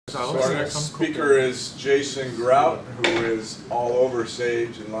So our next speaker is Jason Grout, who is all over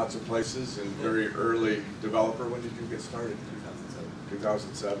Sage in lots of places and very early developer. When did you get started?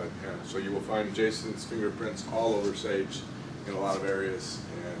 2007, yeah. So you will find Jason's fingerprints all over Sage in a lot of areas,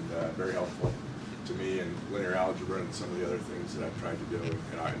 and very helpful to me in linear algebra and some of the other things that I've tried to do.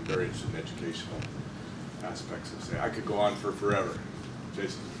 And I'm very interested in educational aspects of Sage. I could go on for forever.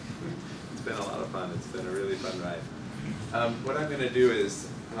 Jason. It's been a lot of fun. It's been a really fun ride. What I'm going to do is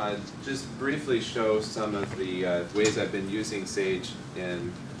just briefly show some of the ways I've been using Sage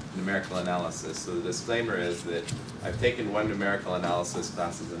in numerical analysis. So the disclaimer is that I've taken one numerical analysis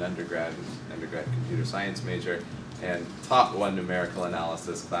class as an undergrad computer science major, and taught one numerical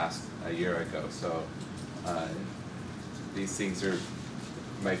analysis class a year ago. So these things are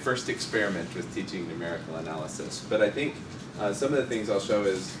my first experiment with teaching numerical analysis. But I think some of the things I'll show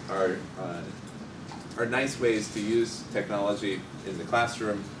are nice ways to use technology in the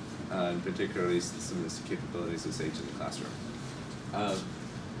classroom, and particularly some of the capabilities of Sage in the classroom.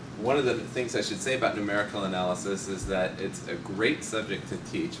 One of the things I should say about numerical analysis is that it's a great subject to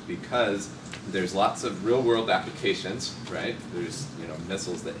teach because there's lots of real-world applications, right? There's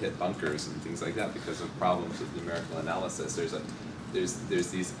missiles that hit bunkers and things like that because of problems with numerical analysis. There's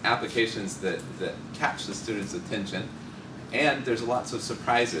these applications that catch the students' attention. And there's lots of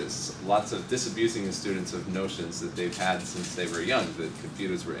surprises, lots of disabusing the students of notions that they've had since they were young, that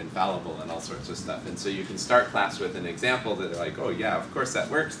computers were infallible and all sorts of stuff. And so you can start class with an example that they're like, oh yeah, of course that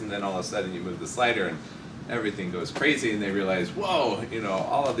works, and then all of a sudden you move the slider and everything goes crazy and they realize, whoa,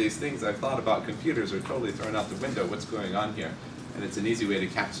 all of these things I've thought about computers are totally thrown out the window, what's going on here? And it's an easy way to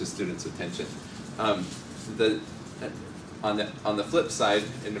catch the students' attention. On the flip side,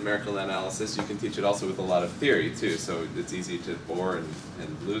 in numerical analysis, you can teach it also with a lot of theory too, so it's easy to bore and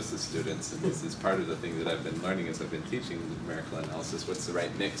lose the students, and this is part of the thing that I've been learning as I've been teaching numerical analysis. What's the right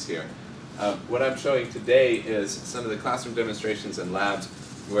mix here? What I'm showing today is some of the classroom demonstrations and labs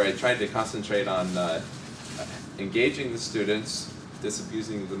where I tried to concentrate on engaging the students,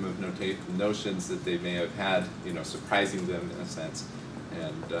 disabusing them of notions that they may have had, surprising them in a sense,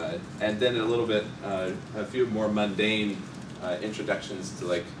 and then a little bit, a few more mundane introductions to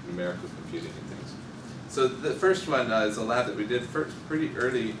like numerical computing and things. So the first one is a lab that we did pretty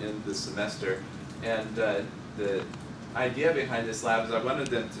early in the semester, and the idea behind this lab is I wanted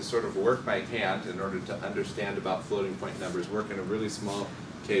them to sort of work by hand in order to understand about floating point numbers, work in a really small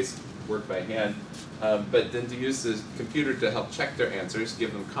case, work by hand, but then to use the computer to help check their answers,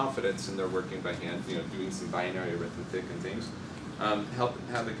 give them confidence in their working by hand, doing some binary arithmetic and things.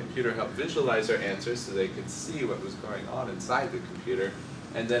 Have the computer help visualize their answers so they could see what was going on inside the computer,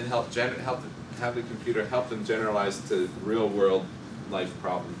 and then have the computer help them generalize to real-world life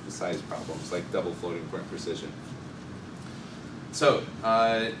size problems like double floating point precision. So,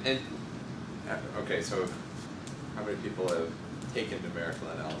 okay, so how many people have taken numerical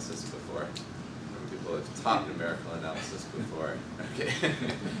analysis before? How many people have taught numerical analysis before? Okay,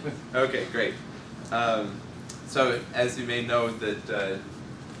 okay, great. So as you may know, that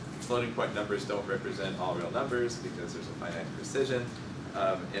floating point numbers don't represent all real numbers because there's a finite precision.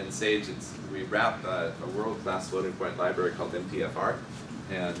 In Sage, we wrap a world-class floating point library called MPFR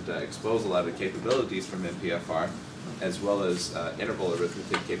and expose a lot of capabilities from MPFR, as well as interval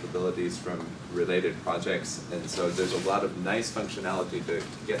arithmetic capabilities from related projects. And so there's a lot of nice functionality to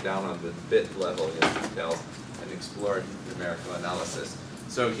get down on the bit level in details and explore numerical analysis.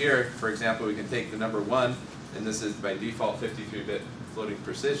 So here, for example, we can take the number 1, and this is by default 53-bit floating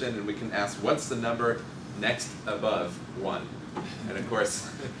precision, and we can ask what's the number next above 1? And of course,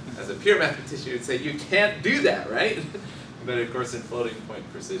 as a pure mathematician, you'd say you can't do that, right? But of course, in floating point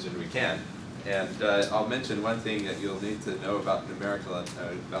precision, we can. And I'll mention one thing that you'll need to know about numerical,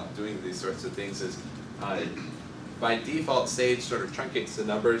 about doing these sorts of things is, by default, Sage sort of truncates the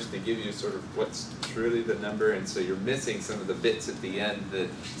numbers to give you sort of what's truly the number, and so you're missing some of the bits at the end that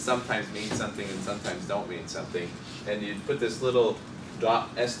sometimes mean something and sometimes don't mean something. And you put this little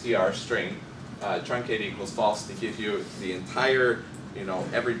 .str string, truncate equals false, to give you the entire,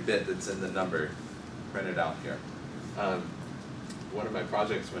 every bit that's in the number printed out here. One of my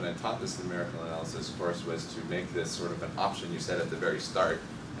projects when I taught this numerical analysis course was to make this sort of an option you set at the very start,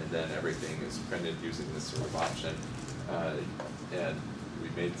 and then everything is printed using this sort of option. And we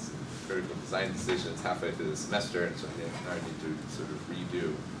made some critical design decisions halfway through the semester, and so I need to sort of redo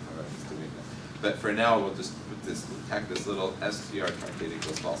how I was doing that. But for now, we'll just tack this little str truncate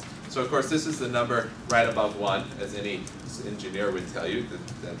equals false. So of course, this is the number right above 1, as any engineer would tell you,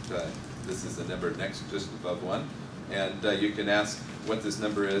 that this is the number next just above 1. And you can ask what this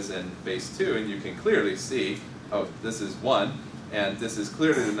number is in base 2, and you can clearly see, oh, this is 1. And this is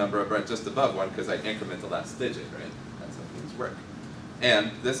clearly the number right just above 1 because I increment the last digit, right? That's how things work.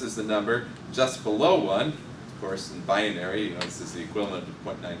 And this is the number just below 1. Of course, in binary, you know, this is the equivalent of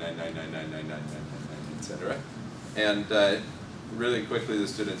 0.999999999, etc. And really quickly, the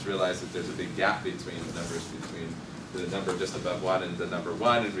students realize that there's a big gap between the numbers between the number just above 1 and the number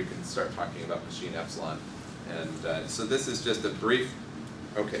 1, and we can start talking about machine epsilon. And so this is just a brief,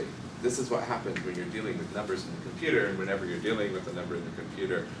 okay, this is what happens when you're dealing with numbers in the computer, and whenever you're dealing with a number in the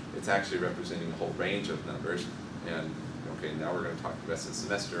computer, it's actually representing a whole range of numbers. And okay, now we're going to talk the rest of the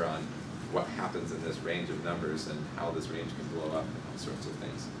semester on what happens in this range of numbers and how this range can blow up and all sorts of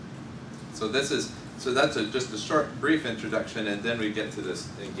things. So that's just a short, brief introduction, and then we get to this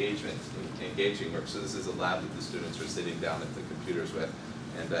engaging work. So this is a lab that the students are sitting down at the computers with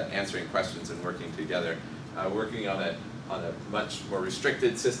and answering questions and working together, working on a much more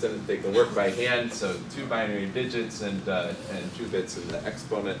restricted system that they can work by hand. So 2 binary digits and 2 bits in the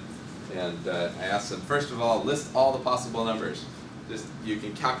exponent. And I asked them, first of all, list all the possible numbers. You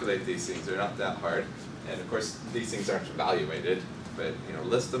can calculate these things; they're not that hard. And of course, these things aren't evaluated. But you know,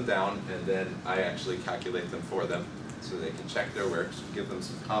 list them down, and then I actually calculate them for them, so they can check their work, so give them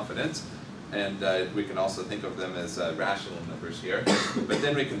some confidence. And we can also think of them as rational numbers here. But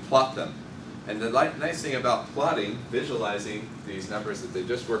then we can plot them. And the nice thing about plotting, visualizing these numbers that they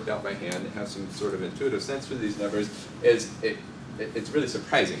just worked out by hand, and have some sort of intuitive sense for these numbers, is it's really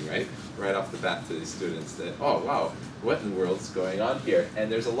surprising, right? Right off the bat to these students that, oh wow, what in the world's going on here?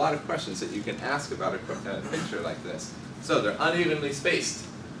 And there's a lot of questions that you can ask about a picture like this. So they're unevenly spaced.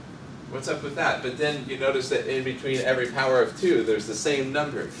 What's up with that? But then you notice that in between every power of 2, there's the same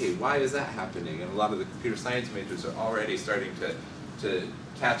number. Okay, why is that happening? And a lot of the computer science majors are already starting to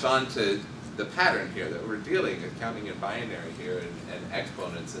catch on to the pattern here that we're dealing with, counting in binary here and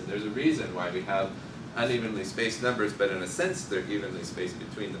exponents. And there's a reason why we have unevenly spaced numbers, but in a sense they're evenly spaced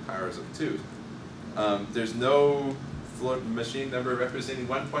between the powers of 2. There's no float machine number representing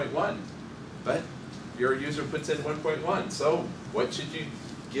 1.1, but your user puts in 1.1. So what should you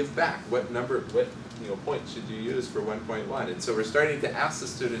give back? What number, what point should you use for 1.1? And so we're starting to ask the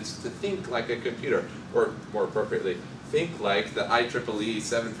students to think like a computer, or more appropriately, think like the IEEE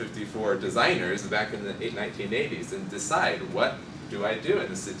 754 designers back in the 1980s, and decide, what do I do in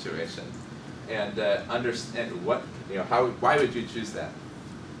this situation? And understand what, why would you choose that?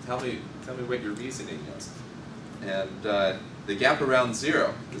 Tell me what your reasoning is. And the gap around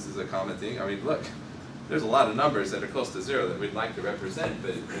 0, this is a common thing. I mean, look, there's a lot of numbers that are close to 0 that we'd like to represent,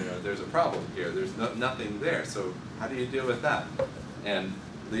 but there's a problem here. There's nothing there. So how do you deal with that? And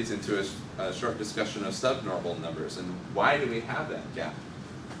leads into a short discussion of subnormal numbers and why do we have that gap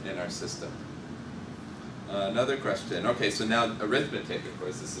in our system. Another question. Okay, so now arithmetic, of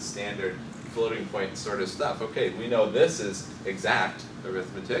course, this is standard floating point sort of stuff. Okay, we know this is exact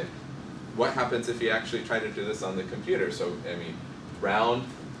arithmetic. What happens if you actually try to do this on the computer? So, I mean, round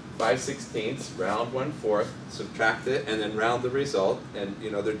 5/16, round 1/4, subtract it, and then round the result. And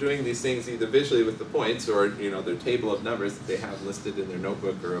they're doing these things either visually with the points or their table of numbers that they have listed in their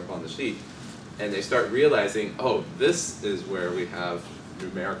notebook or up on the sheet. And they start realizing, oh, this is where we have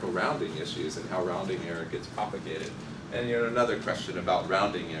numerical rounding issues and how rounding error gets propagated. And another question about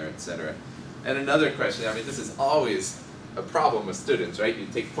rounding error, etc. And another question, I mean, this is always a problem with students, right? You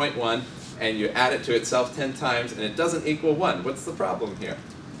take 0.1 and you add it to itself 10 times and it doesn't equal 1. What's the problem here?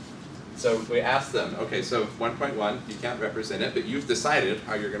 So we asked them, okay, so 1.1, you can't represent it, but you've decided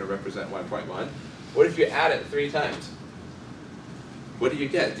how you're going to represent 1.1. What if you add it 3 times? What do you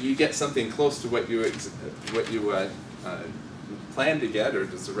get? Do you get something close to what you plan to get, or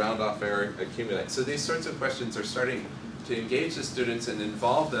does the round-off error accumulate? So these sorts of questions are starting to engage the students and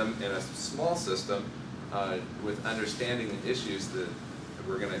involve them in a small system with understanding the issues that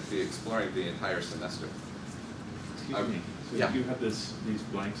we're going to be exploring the entire semester. Excuse me. So yeah. You have these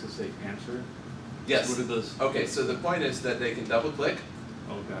blanks that say answer? Yes. What are those? Okay, so the point is that they can double-click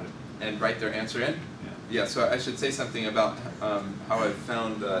Oh, got it. and write their answer in. Yeah, so I should say something about how I've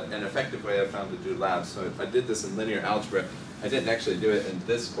found an effective way I've found to do labs. So I did this in linear algebra. I didn't actually do it in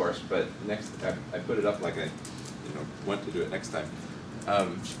this course, but I put it up like I want to do it next time.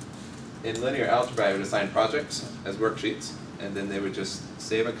 In linear algebra, I would assign projects as worksheets, and then they would just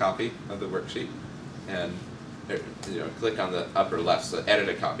save a copy of the worksheet and click on the upper left, so edit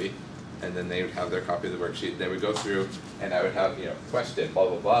a copy, and then they would have their copy of the worksheet. They would go through, and I would have question, blah,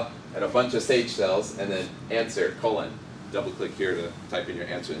 blah, blah, and a bunch of sage cells, and then answer, colon. Double click here to type in your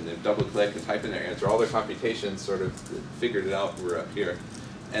answer, and then double click and type in their answer. All their computations sort of figured it out, were up here.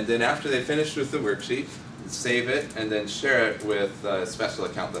 And then after they finished with the worksheet, save it, and then share it with a special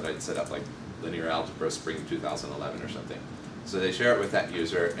account that I'd set up, like Linear Algebra Spring 2011 or something. So they share it with that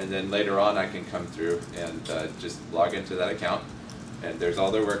user, and then later on I can come through and just log into that account, and there's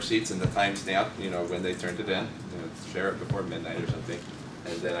all their worksheets and the timestamp, when they turned it in, share it before midnight or something,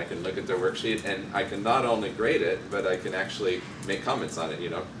 and then I can look at their worksheet, and I can not only grade it, but I can actually make comments on it,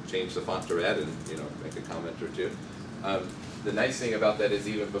 change the font to red and, make a comment or two. The nice thing about that is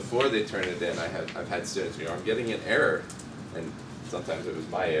even before they turn it in, I've had students, I'm getting an error, and sometimes it was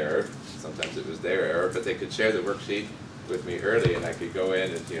my error, sometimes it was their error, but they could share the worksheet with me early, and I could go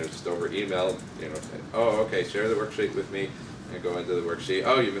in and just over email, say, oh, okay, share the worksheet with me, and go into the worksheet.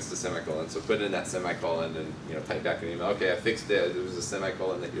 Oh, you missed a semicolon, so put in that semicolon and type back an email. Okay, I fixed it. There was a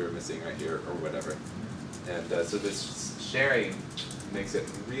semicolon that you were missing right here, or whatever. And so this sharing makes it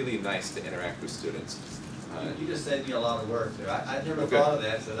really nice to interact with students. You just saved me a lot of work there. I never thought of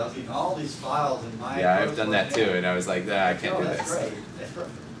that. So I was getting all these files in my. Yeah, I've done that too, and I was like, I can't do this. That's great. That's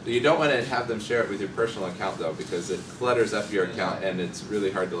perfect. You don't want to have them share it with your personal account though, because it clutters up your account, and it's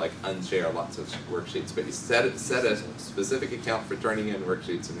really hard to unshare lots of worksheets. But you set a specific account for turning in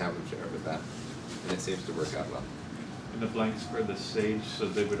worksheets and have them share it with that, and it seems to work out well. And the blanks for the Sage, so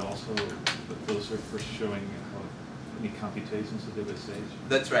they would also, those are for showing how many computations to do with Sage?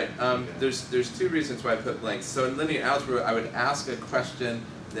 That's right. Okay. There's two reasons why I put blanks. So in linear algebra, I would ask a question,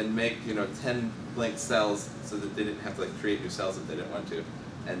 then make 10 blank cells so that they didn't have to create new cells if they didn't want to,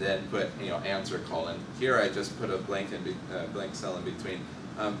 and then put answer colon. Here I just put a blank cell in between.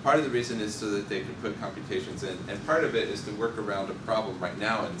 Part of the reason is so that they can put computations in, and part of it is to work around a problem right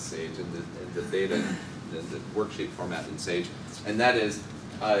now in Sage, in the data, the worksheet format in Sage, and that is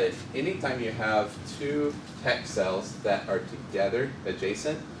anytime you have two text cells that are together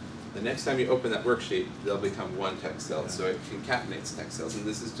adjacent, the next time you open that worksheet, they'll become one text cell. So it concatenates text cells, and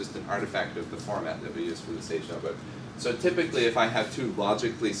this is just an artifact of the format that we use for the Sage notebook. So typically, if I have two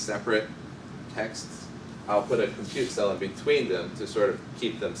logically separate texts, I'll put a compute cell in between them to sort of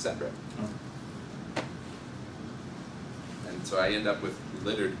keep them separate. And so I end up with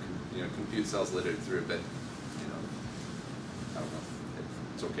littered, compute cells littered through, but I don't know,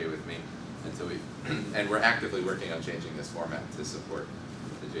 it's okay with me. And so and we're actively working on changing this format to support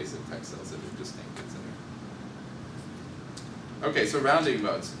adjacent text cells that are distinct, etc. Okay, so rounding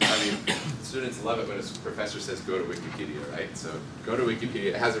modes. Students love it when a professor says go to Wikipedia, right? So go to Wikipedia.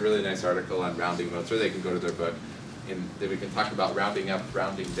 It has a really nice article on rounding modes, or they can go to their book, and then we can talk about rounding up,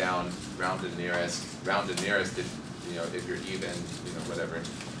 rounding down, round to nearest if you're even, whatever.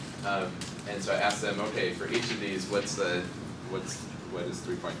 And so I asked them, okay, for each of these, what is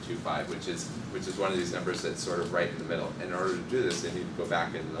 3.25, which is one of these numbers that's sort of right in the middle. And in order to do this, they need to go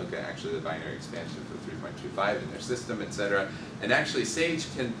back and look at actually the binary expansion for 3.25 in their system, etc. And actually,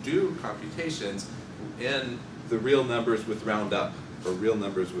 Sage can do computations in the real numbers with round up or real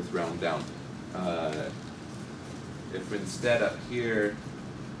numbers with round down. If instead up here,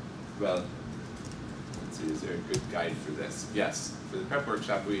 well, let's see, is there a good guide for this? Yes, for the prep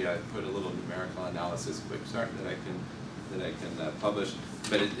workshop, we put a little numerical analysis quick start that I can publish,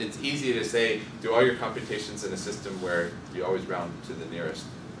 but it's easy to say, do all your computations in a system where you always round up to the nearest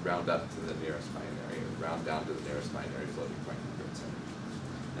binary, or round down to the nearest binary floating point number, etc.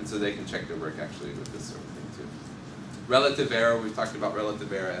 And so they can check their work actually with this sort of thing too. Relative error, we've talked about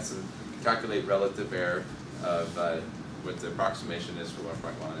relative error, and calculate relative error of what the approximation is for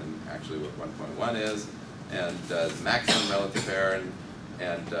 1.1 and actually what 1.1 is, and the maximum relative error,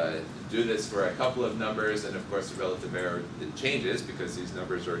 and do this for a couple of numbers, and of course the relative error, it changes because these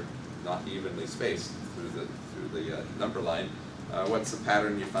numbers are not evenly spaced through the number line. What's the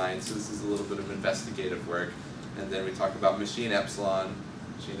pattern you find? So this is a little bit of investigative work, and then we talk about machine epsilon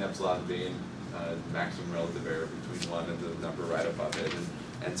being maximum relative error between 1 and the number right above it,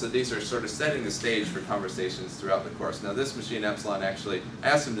 and so these are sort of setting the stage for conversations throughout the course. Now this machine epsilon actually, I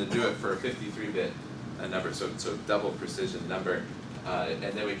asked them to do it for a 53-bit number, so double precision number. And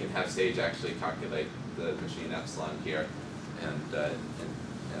then we can have Sage actually calculate the machine epsilon here and sort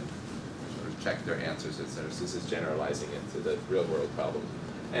of check their answers, etc. So this is generalizing it to the real world problem.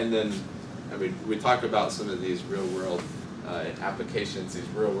 And then, we talk about some of these real world applications, these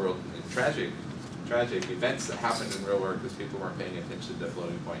real world tragic events that happened in real world because people weren't paying attention to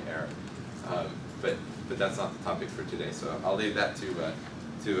floating point error. But that's not the topic for today. So I'll leave that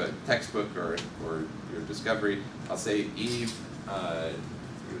to a textbook or your discovery. I'll say Eve.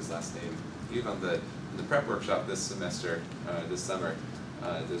 His last name, Eve, on the prep workshop this semester, this summer,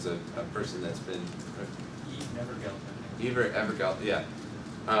 there's a person that's been Eve Evergelt, yeah.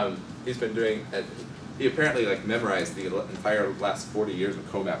 He's been doing. He apparently memorized the entire last 40 years of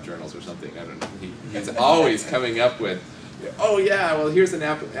COMAP journals or something. I don't know. He's always coming up with oh yeah, well here's an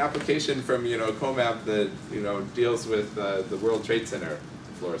application from COMAP that deals with the World Trade Center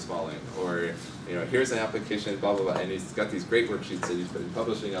floors falling, or here's an application, blah blah blah, and he's got these great worksheets that he's been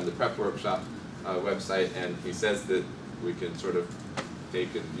publishing on the Prep Workshop website, and he says that we can sort of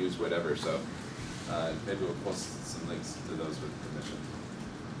take and use whatever. So maybe we'll post some links to those with permission.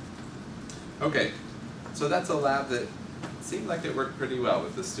 Okay, so that's a lab that seemed like it worked pretty well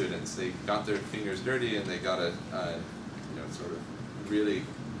with the students. They got their fingers dirty and they got to sort of really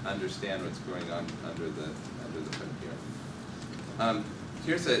understand what's going on under the hood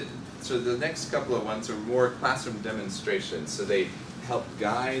here. So the next couple of ones are more classroom demonstrations. So they help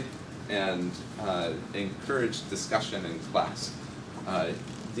guide and encourage discussion in class.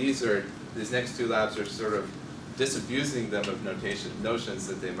 These next two labs are sort of disabusing them of notions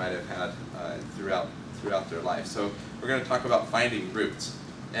that they might have had throughout their life. So we're going to talk about finding roots.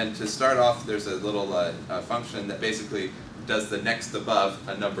 And to start off, there's a little function that basically does the next above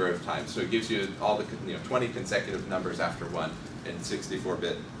a number of times. So it gives you all the 20 consecutive numbers after 1 in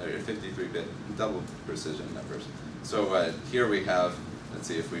 64-bit or 53-bit double precision numbers. So here we have, let's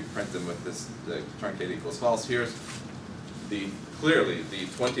see if we print them with the truncate equals false. Here's clearly the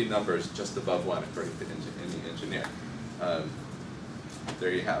 20 numbers just above 1 according to any engineer.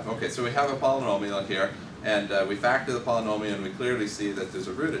 There you have. Okay, so we have a polynomial here, and we factor the polynomial, and we clearly see that there's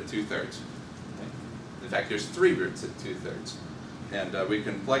a root at 2/3. Okay? In fact, there's 3 roots at 2/3. And we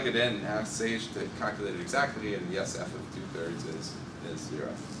can plug it in and ask Sage to calculate it exactly, and yes, f of 2/3 is 0.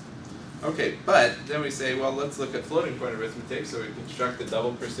 Okay, but then we say, well, let's look at floating point arithmetic, so we construct the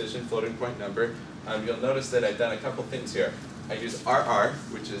double precision floating point number. You'll notice that I've done a couple things here. I use RR,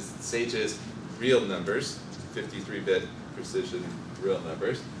 which is Sage's real numbers, 53-bit precision real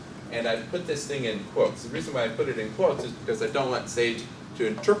numbers, and I've put this thing in quotes. The reason why I put it in quotes is because I don't want Sage to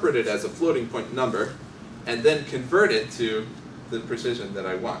interpret it as a floating point number and then convert it to the precision that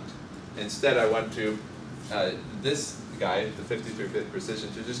I want. Instead, I want to, this guy, the 53-bit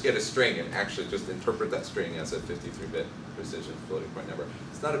precision, to just get a string and actually just interpret that string as a 53-bit precision floating point number.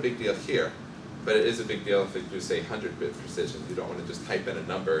 It's not a big deal here, but it is a big deal if you do say 100-bit precision. You don't want to just type in a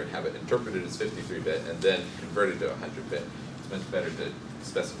number and have it interpreted as 53-bit and then convert it to 100-bit. It's much better to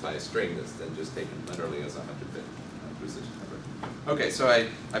specify a string than just taken literally as a 100-bit precision number. Okay, so I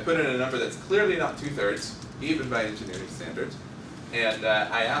put in a number that's clearly not 2/3, even by engineering standards. And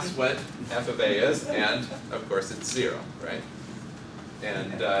I asked what f of a is, and of course it's 0, right?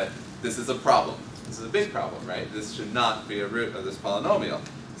 And this is a problem. This is a big problem, right? This should not be a root of this polynomial.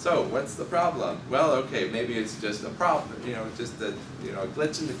 So what's the problem? Well, okay, maybe it's just a problem, just a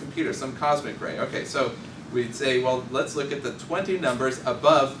glitch in the computer, some cosmic ray. Okay, so we'd say, well, let's look at the 20 numbers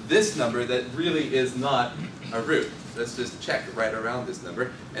above this number that really is not a root. Let's just check right around this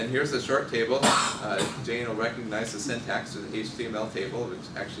number. And here's a short table. Jane will recognize the syntax of the HTML table, which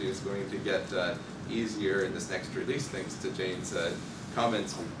actually is going to get easier in this next release thanks to Jane's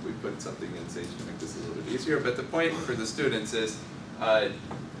comments. We put something in Sage to make this a little bit easier. But the point for the students is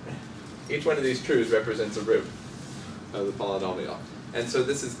each one of these truths represents a root of the polynomial. And so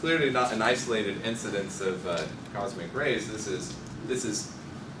this is clearly not an isolated incidence of cosmic rays. This is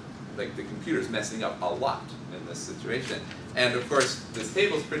like the computer's messing up a lot in this situation. And of course, this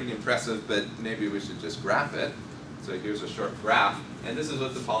table's pretty impressive, but maybe we should just graph it. So here's a short graph, and this is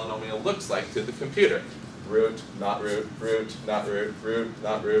what the polynomial looks like to the computer. Root, not root, root, not root, root,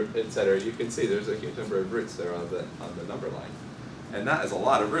 not root, etc. You can see there's a huge number of roots there on the number line. And that is a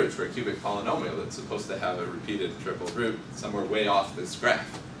lot of roots for a cubic polynomial that's supposed to have a repeated triple root somewhere way off this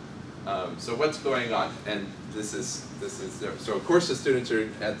graph. So what's going on? And this is so of course the students are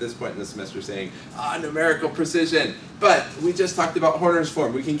at this point in the semester saying, numerical precision, but we just talked about Horner's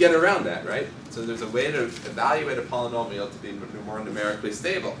form. We can get around that, right? So there's a way to evaluate a polynomial to be more numerically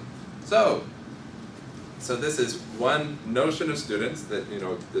stable. So this is one notion of students that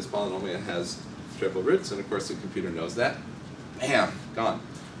this polynomial has triple roots, and of course the computer knows that. Bam, gone.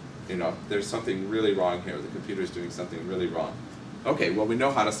 There's something really wrong here. The computer's doing something really wrong. Okay, well we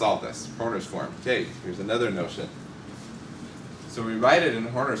know how to solve this. Horner's form. Okay, here's another notion. So we write it in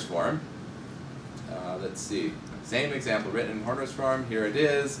Horner's form. Let's see. Same example written in Horner's form. Here it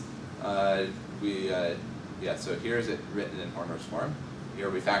is. So here's it written in Horner's form. Here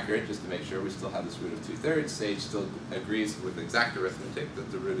we factor it just to make sure we still have this root of 2/3. Sage still agrees with exact arithmetic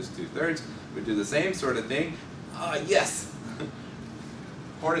that the root is 2/3. We do the same sort of thing. Yes!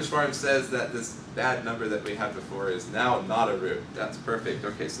 Horner's form says that this bad number that we had before is now not a root. That's perfect.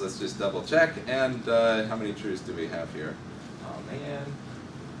 Okay, so let's just double check. And how many truths do we have here? Oh man,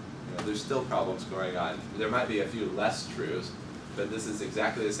 there's still problems going on. There might be a few less truths, but this is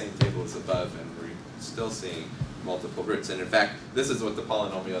exactly the same table as above, and we're still seeing multiple roots. And in fact, this is what the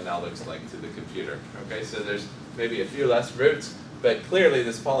polynomial now looks like to the computer. Okay, so there's maybe a few less roots, but clearly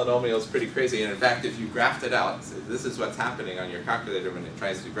this polynomial is pretty crazy. And in fact, if you graphed it out, so this is what's happening on your calculator when it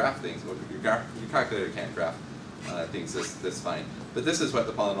tries to graph things. Well, your calculator can't graph things this fine. But this is what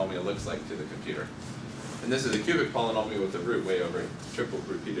the polynomial looks like to the computer. And this is a cubic polynomial with a root way over, triple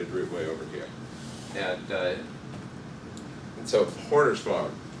repeated root way over here. And so Horner's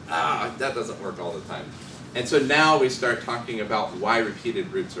form, that doesn't work all the time. And so now we start talking about why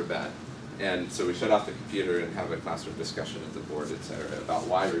repeated roots are bad. And so we shut off the computer and have a classroom discussion at the board, etc., about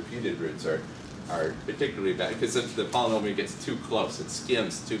why repeated roots are particularly bad. Because if the polynomial gets too close, it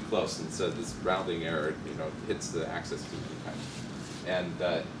skims too close, and so this rounding error, hits the axis too many times.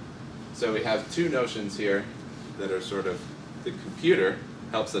 And so we have two notions here that are sort of, the computer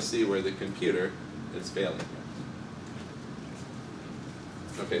helps us see where the computer is failing here.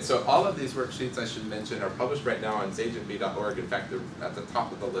 Okay, so all of these worksheets, I should mention, are published right now on sagemb.org. In fact, they're at the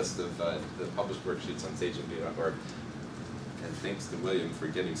top of the list of the published worksheets on sagemb.org. And thanks to William for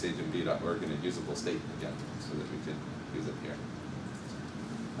getting sagemb.org in a usable state again, so that we could use it here.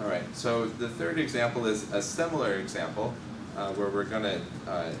 All right, so the third example is a similar example where we're going to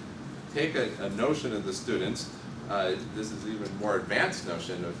take a notion of the students. This is even more advanced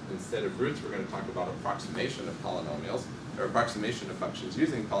notion of, instead of roots, we're going to talk about approximation of polynomials, or approximation of functions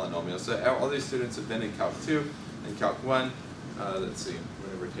using polynomials. So all these students have been in Calc 2 and Calc 1. Let's see,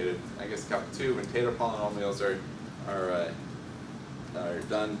 whenever Taylor, I guess Calc 2, when Taylor polynomials are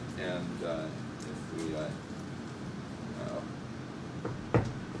done, and if we,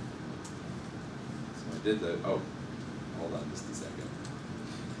 so I did the, hold on just a second.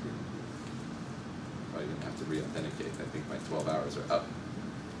 Probably going to have to re-authenticate. I think my 12 hours are up.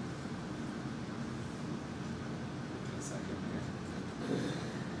 A second here.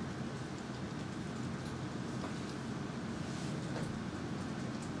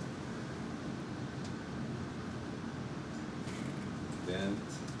 Vent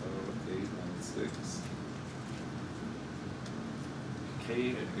 0816.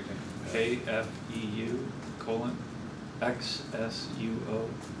 KFEU colon XSUO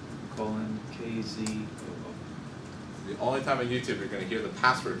colon KZOO. The only time on YouTube you're going to hear the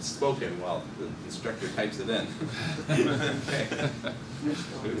password spoken while the instructor types it in. Okay.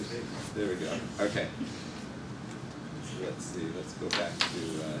 There we go. Okay. So let's see. Let's go back to.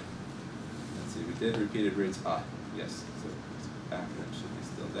 Let's see. We did repeated roots. Yes. So back that should be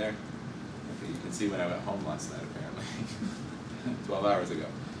still there. Okay. You can see when I went home last night apparently. 12 hours ago.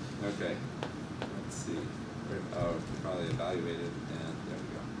 Okay. Let's see. Oh, probably evaluated, and there we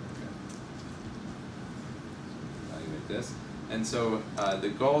go. Okay. Evaluate this. And so the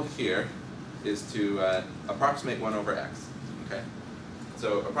goal here is to approximate 1 over x. Okay.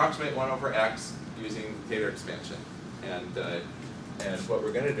 So approximate 1 over x using Taylor expansion. And what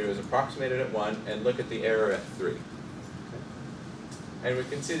we're going to do is approximate it at 1 and look at the error at 3. Okay. And we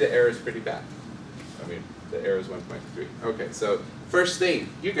can see the error is pretty bad. I mean, the error is 1.3. Okay, so first thing,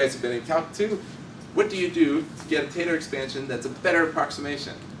 you guys have been in Calc 2. What do you do to get a Taylor expansion that's a better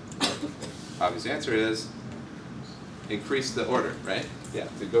approximation? Obvious answer is increase the order, right? Yeah,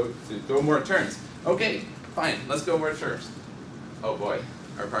 to go more terms. Okay, fine, let's go more terms. Oh boy,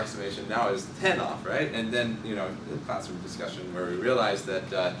 our approximation now is 10 off, right? And then, the classroom discussion where we realized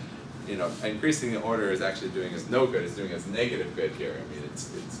that, increasing the order is actually doing us no good. It's doing us negative good here. I mean, it's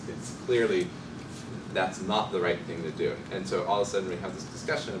clearly that's not the right thing to do. And so all of a sudden we have this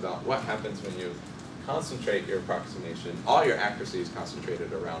discussion about what happens when you concentrate your approximation. All your accuracy is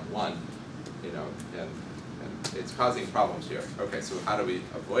concentrated around 1, and it's causing problems here. Okay, so how do we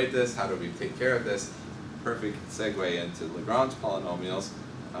avoid this? How do we take care of this? Perfect segue into Lagrange polynomials.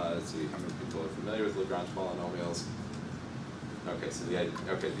 Let's see how many people are familiar with Lagrange polynomials. Okay, so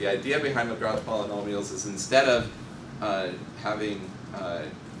the idea behind Lagrange polynomials is instead of having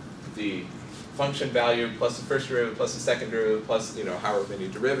the function value plus the first derivative plus the second derivative plus however many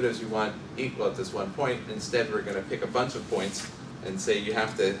derivatives you want equal at this one point, instead we're going to pick a bunch of points and say you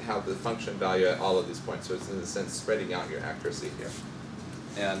have to have the function value at all of these points. So it's in a sense spreading out your accuracy here.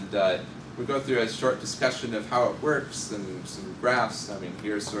 And we go through a short discussion of how it works and some graphs. I mean,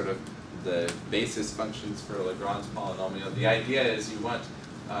 here's sort of the basis functions for a Lagrange polynomial. The idea is you want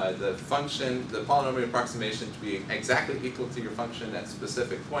the polynomial approximation to be exactly equal to your function at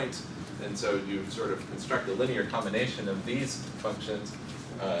specific points. And so you sort of construct a linear combination of these functions.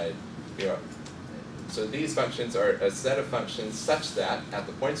 So these functions are a set of functions such that at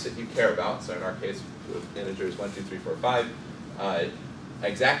the points that you care about, so in our case with integers 1, 2, 3, 4, 5,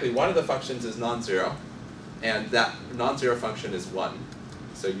 exactly one of the functions is non-zero, and that non-zero function is 1.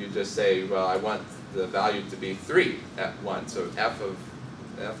 So you just say, well, I want the value to be 3 at 1. So f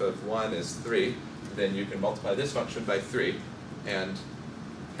of 1 is 3. Then you can multiply this function by 3 and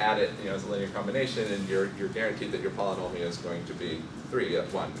add it, as a linear combination, and you're guaranteed that your polynomial is going to be 3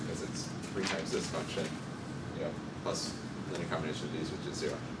 at 1 because it's 3 times this function, plus linear combination of these, which is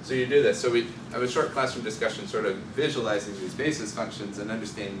 0. So you do this. So we have a short classroom discussion sort of visualizing these basis functions and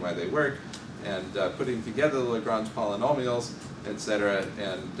understanding why they work, and putting together the Lagrange polynomials, etc.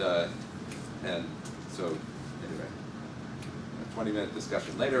 And so anyway, a 20-minute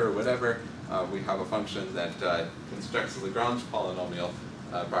discussion later or whatever, we have a function that constructs a Lagrange polynomial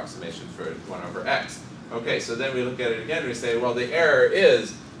approximation for 1 over x. Okay, so then we look at it again and we say, well, the error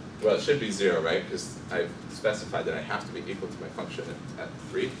is, well, it should be 0, right? Because I've specified that I have to be equal to my function at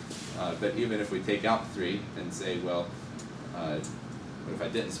 3. But even if we take out 3 and say, well, what if I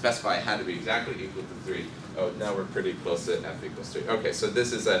didn't specify it had to be exactly equal to 3? Oh, now we're pretty close to f equals 3. Okay, so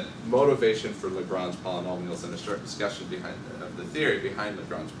this is a motivation for Lagrange polynomials and a short discussion of the theory behind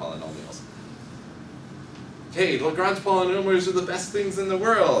Lagrange polynomials. Okay, Lagrange polynomials are the best things in the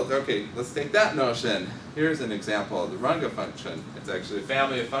world. Okay, let's take that notion. Here's an example of the Runge function. It's actually a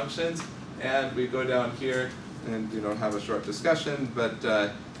family of functions, and we go down here and have a short discussion,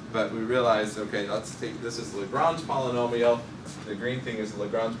 but we realize, okay, let's take, this is Lagrange polynomial. The green thing is the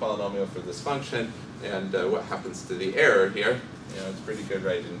Lagrange polynomial for this function, and what happens to the error here? It's pretty good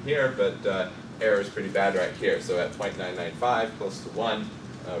right in here, but error is pretty bad right here. So at 0.995, close to 1,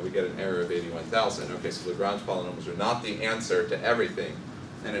 we get an error of 81,000. Okay, so Lagrange polynomials are not the answer to everything.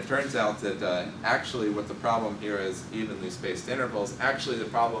 And it turns out that actually what the problem here is evenly spaced intervals. Actually the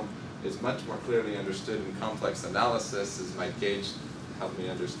problem is much more clearly understood in complex analysis, as Mike Gage helped me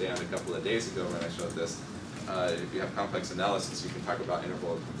understand a couple of days ago when I showed this. If you have complex analysis, you can talk about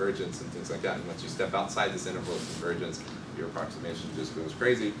interval of convergence and things like that. And once you step outside this interval of convergence, your approximation just goes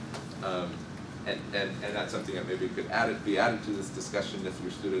crazy. And that's something that maybe could be added to this discussion if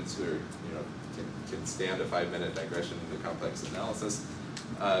your students who are, can stand a 5-minute digression into complex analysis.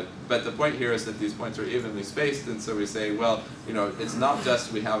 But the point here is that these points are evenly spaced, and so we say, well, it's not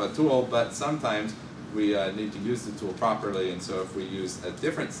just we have a tool, but sometimes we need to use the tool properly, and so if we use a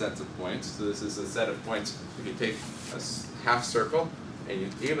different set of points, so this is a set of points, if you take a half circle, and you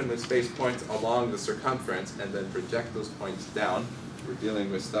evenly space points along the circumference, and then project those points down, we're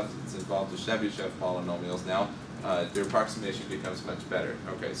dealing with stuff that's involved with Chebyshev polynomials now, the approximation becomes much better.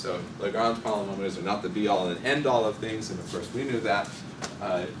 Okay, so Lagrange polynomials are not the be-all and end-all of things, and of course we knew that,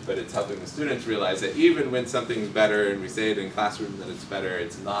 but it's helping the students realize that even when something's better, and we say it in classroom that it's better,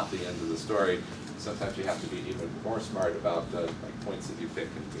 it's not the end of the story. Sometimes you have to be even more smart about the points that you pick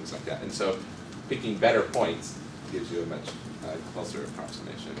and things like that. And so picking better points gives you a much closer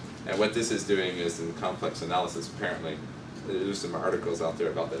approximation. And what this is doing is in complex analysis, apparently, there's some articles out there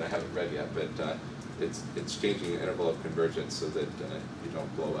about that I haven't read yet, but it's changing the interval of convergence so that you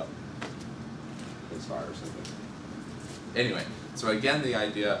don't blow up as far or something. Anyway, so again, the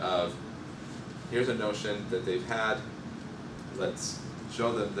idea of here's a notion that they've had. Let's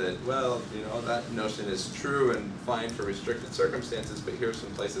show them that, well, that notion is true and fine for restricted circumstances, but here's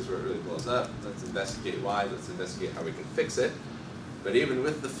some places where it really blows up. Let's investigate why. Let's investigate how we can fix it. But even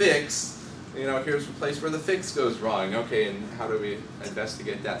with the fix, here's a place where the fix goes wrong. Okay, and how do we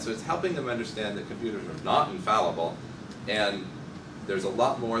investigate that? So it's helping them understand that computers are not infallible, and there's a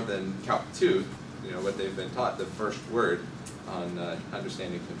lot more than Calc 2, what they've been taught, the first word on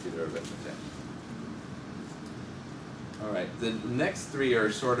understanding computer arithmetic. All right, the next three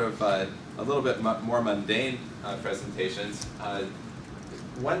are sort of a little bit more mundane presentations.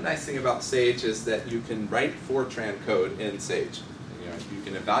 One nice thing about Sage is that you can write Fortran code in Sage. You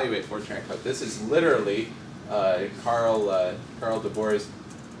can evaluate Fortran code. This is literally Carl de Boer's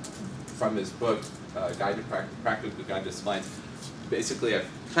from his book, Guide to Practical Guide to Splines. Basically, I've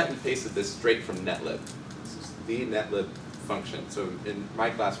cut and pasted this straight from netlib. This is the netlib function. So in my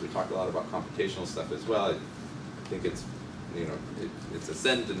class, we talk a lot about computational stuff as well. I think it's it's a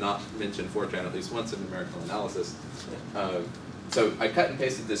sin to not mention Fortran at least once in numerical analysis. So I cut and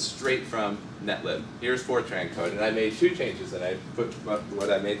pasted this straight from netlib. Here's Fortran code, and I made two changes, and I put what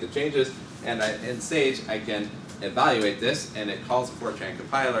I made the changes, and in Sage I can evaluate this, and it calls a Fortran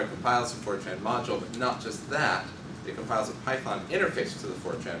compiler, it compiles a Fortran module, but not just that, it compiles a Python interface to the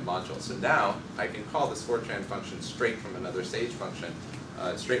Fortran module. So now I can call this Fortran function straight from another Sage function,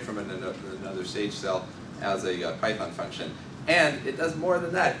 straight from another Sage cell as a Python function. And it does more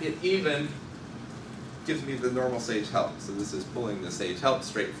than that. It even gives me the normal Sage help. So this is pulling the Sage help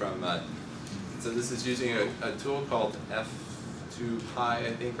straight from, so this is using a tool called F2Pi,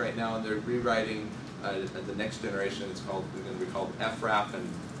 I think, right now, and they're rewriting the next generation. It's going to be called FRAP, and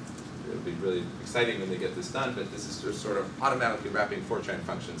it'll be really exciting when they get this done, but this is just sort of automatically wrapping Fortran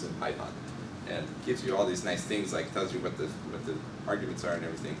functions in Python. And gives you all these nice things, like tells you what the arguments are and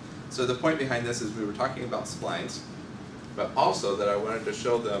everything. So the point behind this is we were talking about splines, but also that I wanted to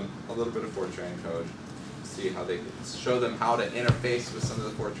show them a little bit of Fortran code, see how they show them how to interface with some of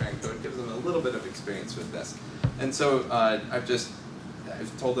the Fortran code, gives them a little bit of experience with this. And so I've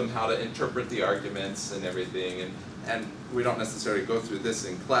told them how to interpret the arguments and everything, and we don't necessarily go through this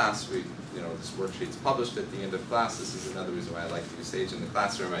in class. This worksheet's published at the end of class. This is another reason why I like to use Sage in the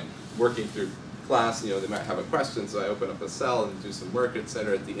classroom. I'm working through class, they might have a question, so I open up a cell and do some work,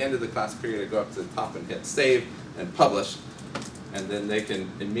 etc. At the end of the class period, I go up to the top and hit save and publish, and then they can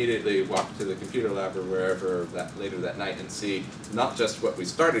immediately walk to the computer lab or wherever later that night and see not just what we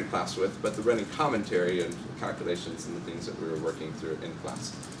started class with, but the running commentary and calculations and the things that we were working through in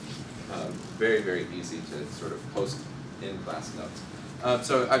class. Very, very easy to sort of post in class notes.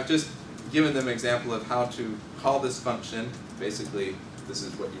 So I've just given them an example of how to call this function. Basically, this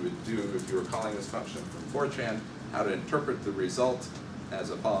is what you would do if you were calling this function from Fortran, how to interpret the result as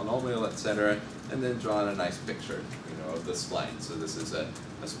a polynomial, etc., and then draw in a nice picture, of the spline. So this is a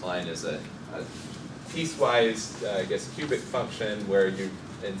spline is a piecewise, cubic function where you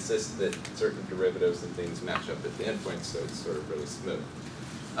insist that certain derivatives and things match up at the endpoints, so it's sort of really smooth.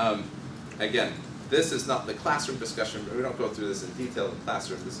 Again, this is not the classroom discussion, but we don't go through this in detail in the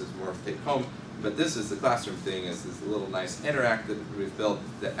classroom. This is more of take home. But this is the classroom thing, is this little nice interact that we've built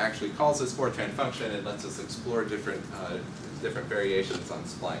that actually calls this Fortran function and lets us explore different variations on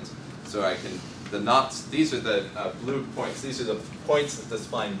splines. So the knots, these are the blue points, these are the points that the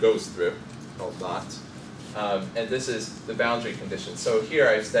spline goes through, called knots. And this is the boundary condition. So here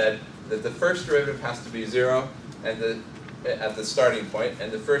I've said that the first derivative has to be 0 and at the starting point,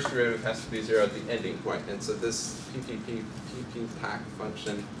 and the first derivative has to be 0 at the ending point. And so this pppack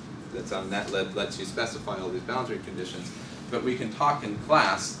function that's on netlib lets you specify all these boundary conditions. But we can talk in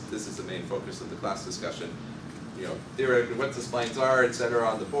class, this is the main focus of the class discussion, theoretically what the splines are, etc.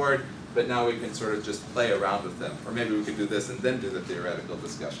 on the board, but now we can sort of just play around with them. Or maybe we could do this and then do the theoretical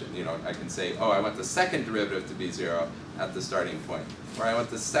discussion. I can say, oh, I want the second derivative to be 0 at the starting point. Or I want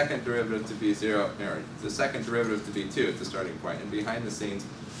the second derivative to be 0, or the second derivative to be 2 at the starting point. And behind the scenes,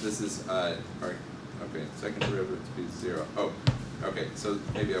 this is, second derivative to be 0. Oh, okay, so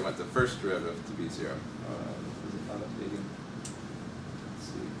maybe I want the first derivative to be 0. Is it not updating? Let's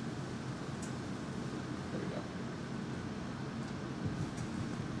see. There we go.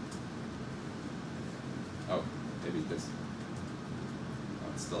 Oh, maybe this.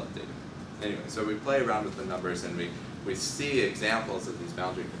 Oh, it's still updating. Anyway, so we play around with the numbers and we see examples of these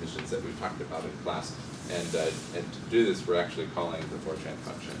boundary conditions that we've talked about in class. And to do this, we're actually calling the Fortran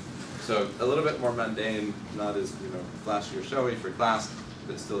function. So a little bit more mundane, not as flashy or showy for class,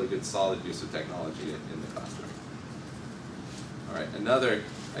 but still a good solid use of technology in the classroom. All right, another,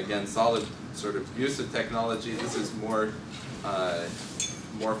 again, solid sort of use of technology. This is more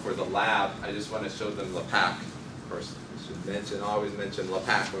for the lab. I just want to show them LAPACK. Of course, we should always mention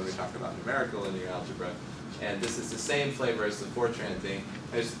LAPACK when we talk about numerical linear algebra. And this is the same flavor as the Fortran thing.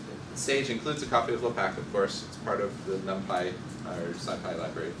 Sage includes a copy of LAPACK, of course. It's part of the NumPy or SciPy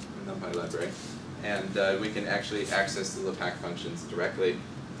library, NumPy library. And we can actually access the LAPACK functions directly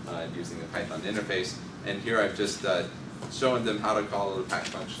using the Python interface. And here I've just shown them how to call a LAPACK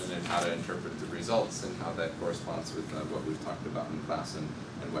function and how to interpret the results and how that corresponds with what we've talked about in class and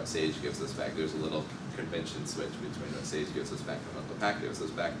what Sage gives us back. There's a little convention switch between what Sage gives us back and what LAPACK gives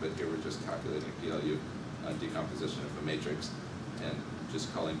us back, but here we're just calculating PLU decomposition of a matrix and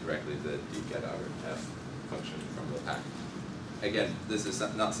just calling directly the dget out or f function from LAPACK. Again, this is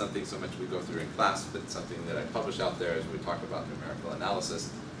not something so much we go through in class, but something that I publish out there as we talk about numerical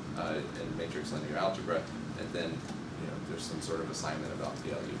analysis and matrix linear algebra, and then there's some sort of assignment about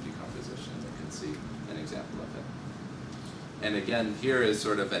PLU decomposition that can see an example of it. And again, here is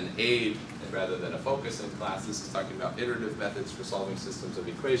sort of an aid rather than a focus in class. This is talking about iterative methods for solving systems of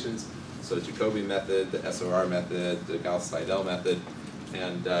equations. So Jacobi method, the SOR method, the Gauss-Seidel method.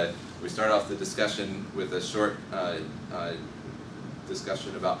 And we start off the discussion with a short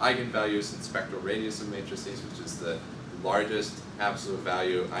discussion about eigenvalues and spectral radius of matrices, which is the largest absolute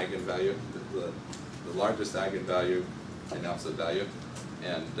value eigenvalue, the largest eigenvalue and absolute value.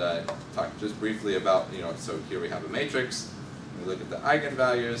 And talk just briefly about, so here we have a matrix. We look at the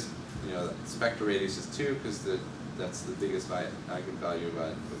eigenvalues. The spectral radius is 2 because that's the biggest eigenvalue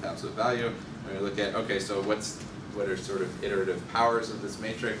with absolute value. And we look at, okay, so what are sort of iterative powers of this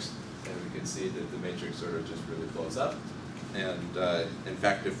matrix? And we can see that the matrix sort of just really blows up. And in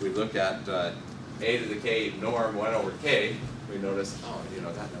fact, if we look at a to the k norm 1 over k, we notice, oh, you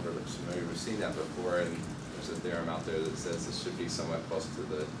know, that number looks familiar. We've seen that before, and there's a theorem out there that says this should be somewhat close to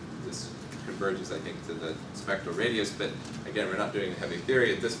this converges, I think, to the spectral radius. But again, we're not doing heavy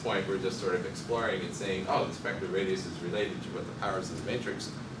theory at this point. We're just sort of exploring and saying, oh, the spectral radius is related to what the powers of the matrix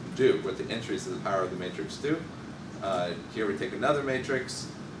do, what the entries of the power of the matrix do. Here we take another matrix.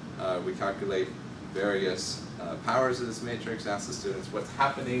 We calculate various powers of this matrix, ask the students what's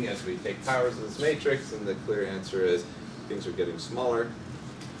happening as we take powers of this matrix, and the clear answer is things are getting smaller.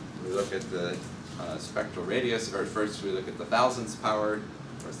 We look at the spectral radius, or first we look at the thousandths power.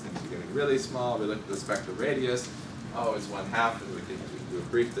 Of course, things are getting really small. We look at the spectral radius. Oh, it's 1/2, and we can do a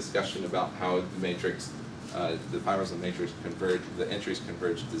brief discussion about how the matrix, the powers of the matrix converge, the entries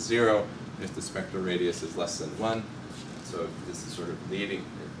converge to 0 if the spectral radius is less than 1. So this is sort of leading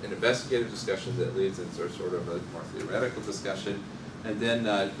an investigative discussion that leads into sort of a more theoretical discussion. And then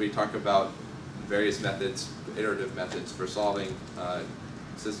we talk about various methods, iterative methods for solving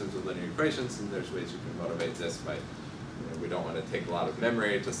systems of linear equations, and there's ways you can motivate this by, we don't want to take a lot of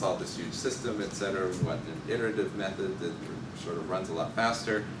memory to solve this huge system, etc. We want an iterative method that sort of runs a lot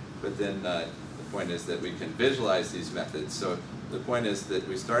faster. But then the point is that we can visualize these methods. So the point is that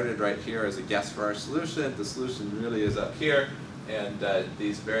we started right here as a guess for our solution. The solution really is up here, and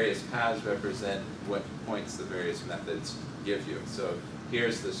these various paths represent what points the various methods give you. So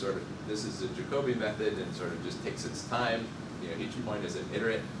here's the sort of, this is the Jacobi method, and sort of just takes its time. You know, each point is an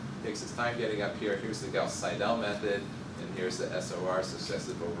iterate, takes its time getting up here. Here's the Gauss-Seidel method, and here's the SOR,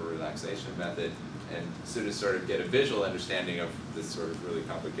 successive over relaxation method. And students sort of get a visual understanding of this sort of really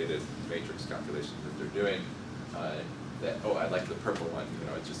complicated matrix calculation that they're doing. That, oh, I like the purple one. You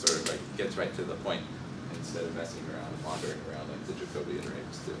know, it just sort of like gets right to the point instead of messing around and wandering around like the Jacobi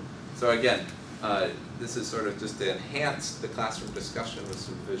iterators do. So again, this is sort of just to enhance the classroom discussion with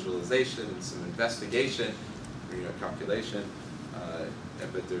some visualization and some investigation, you know, calculation.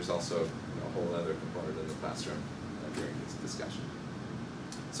 But there's also, you know, a whole other component in the classroom during this discussion.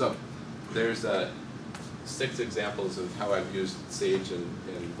 So there's 6 examples of how I've used SAGE in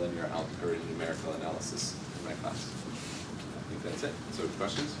linear algebra and numerical analysis in my class. I think that's it. So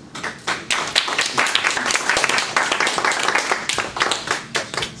questions?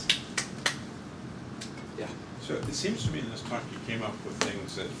 Yeah. So it seems to me in this talk you came up with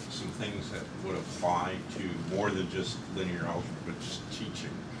some things that would apply to more than just linear algebra, but just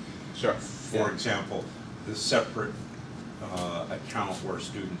teaching. Sure. For example, the separate account where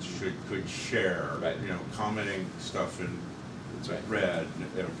students could share, right. You know, commenting stuff in red.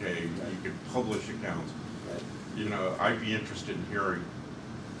 Okay, you could publish accounts. Right. You know, I'd be interested in hearing.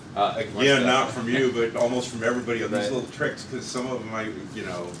 Again, not from you, but almost from everybody on these little tricks, because some of them, you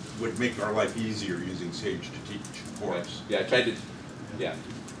know, would make our life easier using SAGE to teach a course. Right. Yeah, I tried to. Yeah,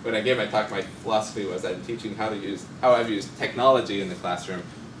 when I gave my talk, my philosophy was I'm teaching how I've used technology in the classroom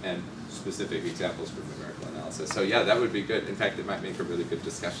and specific examples for numerical analysis. So yeah, that would be good. In fact, it might make a really good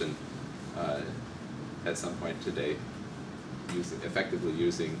discussion at some point today, effectively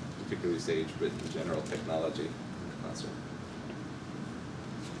using particularly SAGE, but in general technology in the classroom.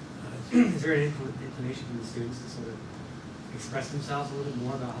 Is there an inclination from the students to sort of express themselves a little bit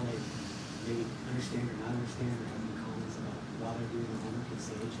more about how they maybe understand or not understand, or have any comments about while they're doing the homework in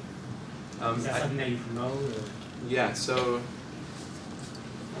SAGE? Is that something that you promote? Or? Yeah, so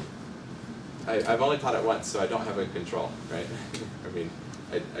I've only taught it once, so I don't have a control, right? I mean,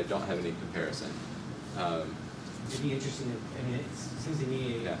 I don't have any comparison. It'd be interesting. I mean, it seems to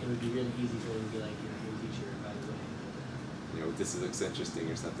me it would be really easy for them to be like, you know, hey teacher, by the way. You know, this looks interesting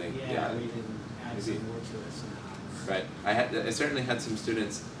or something. Yeah, or even add some more to it somehow. Right. I certainly had some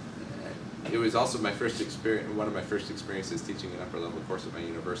students. It was also my first experience, one of my first experiences teaching an upper level course at my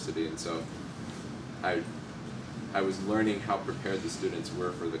university, and so I was learning how prepared the students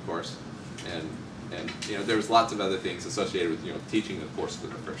were for the course, and you know, there was lots of other things associated with, you know, teaching the course for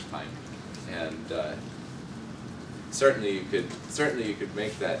the first time, and certainly you could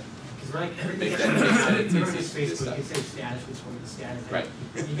make that. Because right, make that case that it's Facebook, easy you to can say status, reporting status. Right.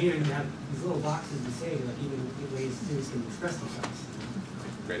 You can even have these little boxes to say, like, even ways students can express themselves.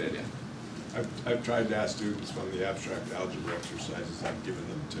 Great idea. I've tried to ask students from the abstract algebra exercises I've given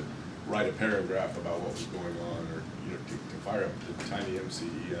them to write a paragraph about what was going on, or, you know, to fire up the tiny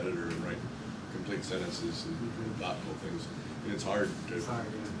MCE editor and write complete sentences and thoughtful things. And it's hard. It's hard,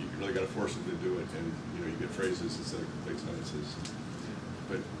 yeah. You really got to force them to do it, and you know, you get phrases instead of complete sentences.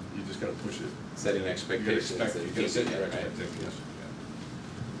 But you just got to push it. Setting expectations. You got to set your right? expectations.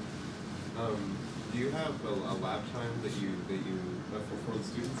 Do you have a lab time that you for the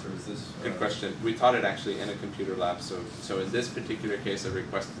students, or is this? Good question. We taught it actually in a computer lab. So in this particular case, I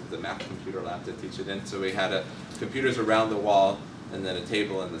requested the math computer lab to teach it in. So we had computers around the wall and then a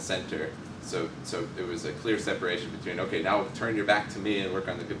table in the center. So it was a clear separation between, okay, now turn your back to me and work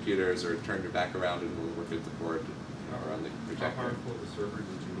on the computers, or turn your back around and we'll work at the board, or on the projector. How powerful of a server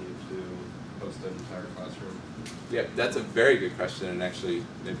did you need to host an entire classroom? Yeah, that's a very good question, and actually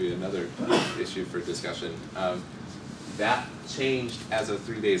maybe another issue for discussion. That changed as of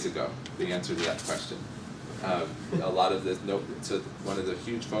 3 days ago, the answer to that question. A lot of so one of the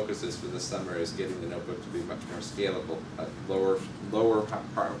huge focuses for this summer is getting the notebook to be much more scalable, lower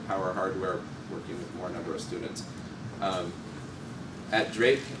power hardware, working with more number of students. At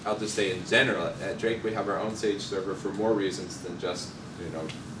Drake, I'll just say in general, at Drake we have our own Sage server for more reasons than just,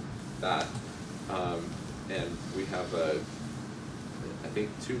 that. And we have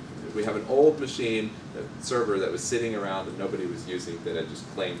we have an old machine, a server that was sitting around and nobody was using, that I just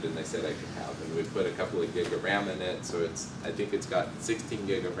claimed and they said I could have. And we put a couple of gig of RAM in it, so I think it's got 16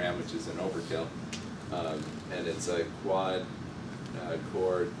 gig of RAM, which is an overkill. And it's a quad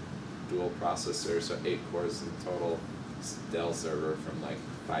core dual processor, so 8 cores in total, Dell server from like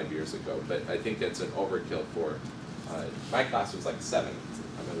 5 years ago. But I think it's an overkill for, my class was like 7.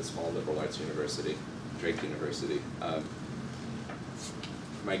 I'm at a small liberal arts university, Drake University.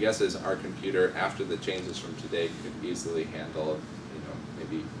 My guess is our computer, after the changes from today, could easily handle,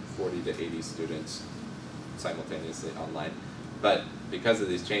 maybe 40 to 80 students simultaneously online. But because of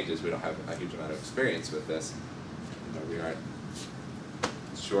these changes, we don't have a huge amount of experience with this. We aren't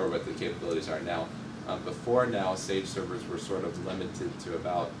sure what the capabilities are now. Before now, Sage servers were sort of limited to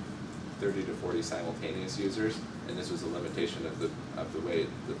about 30 to 40 simultaneous users, and this was a limitation of the way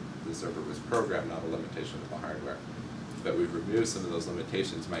the server was programmed, not a limitation of the hardware. But we've removed some of those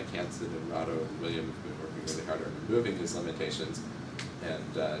limitations. Mike Hansen and Otto and William have been working really hard on removing these limitations,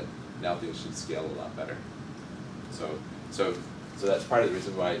 and now things should scale a lot better. So that's part of the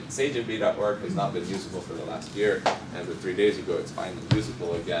reason why SageMB.org has not been usable for the last year, and but 3 days ago it's finally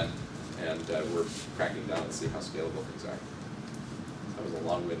usable again, and we're cracking down to see how scalable things are. That was a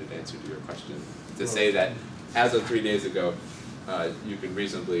long-winded answer to your question. To say that as of 3 days ago, you can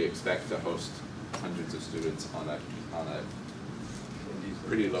reasonably expect to host hundreds of students on a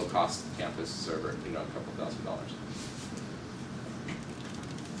pretty low-cost campus server, a couple $1,000s.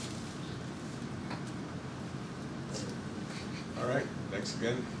 All right, thanks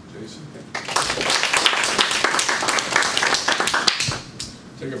again, Jason.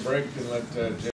 Take a break and let Jim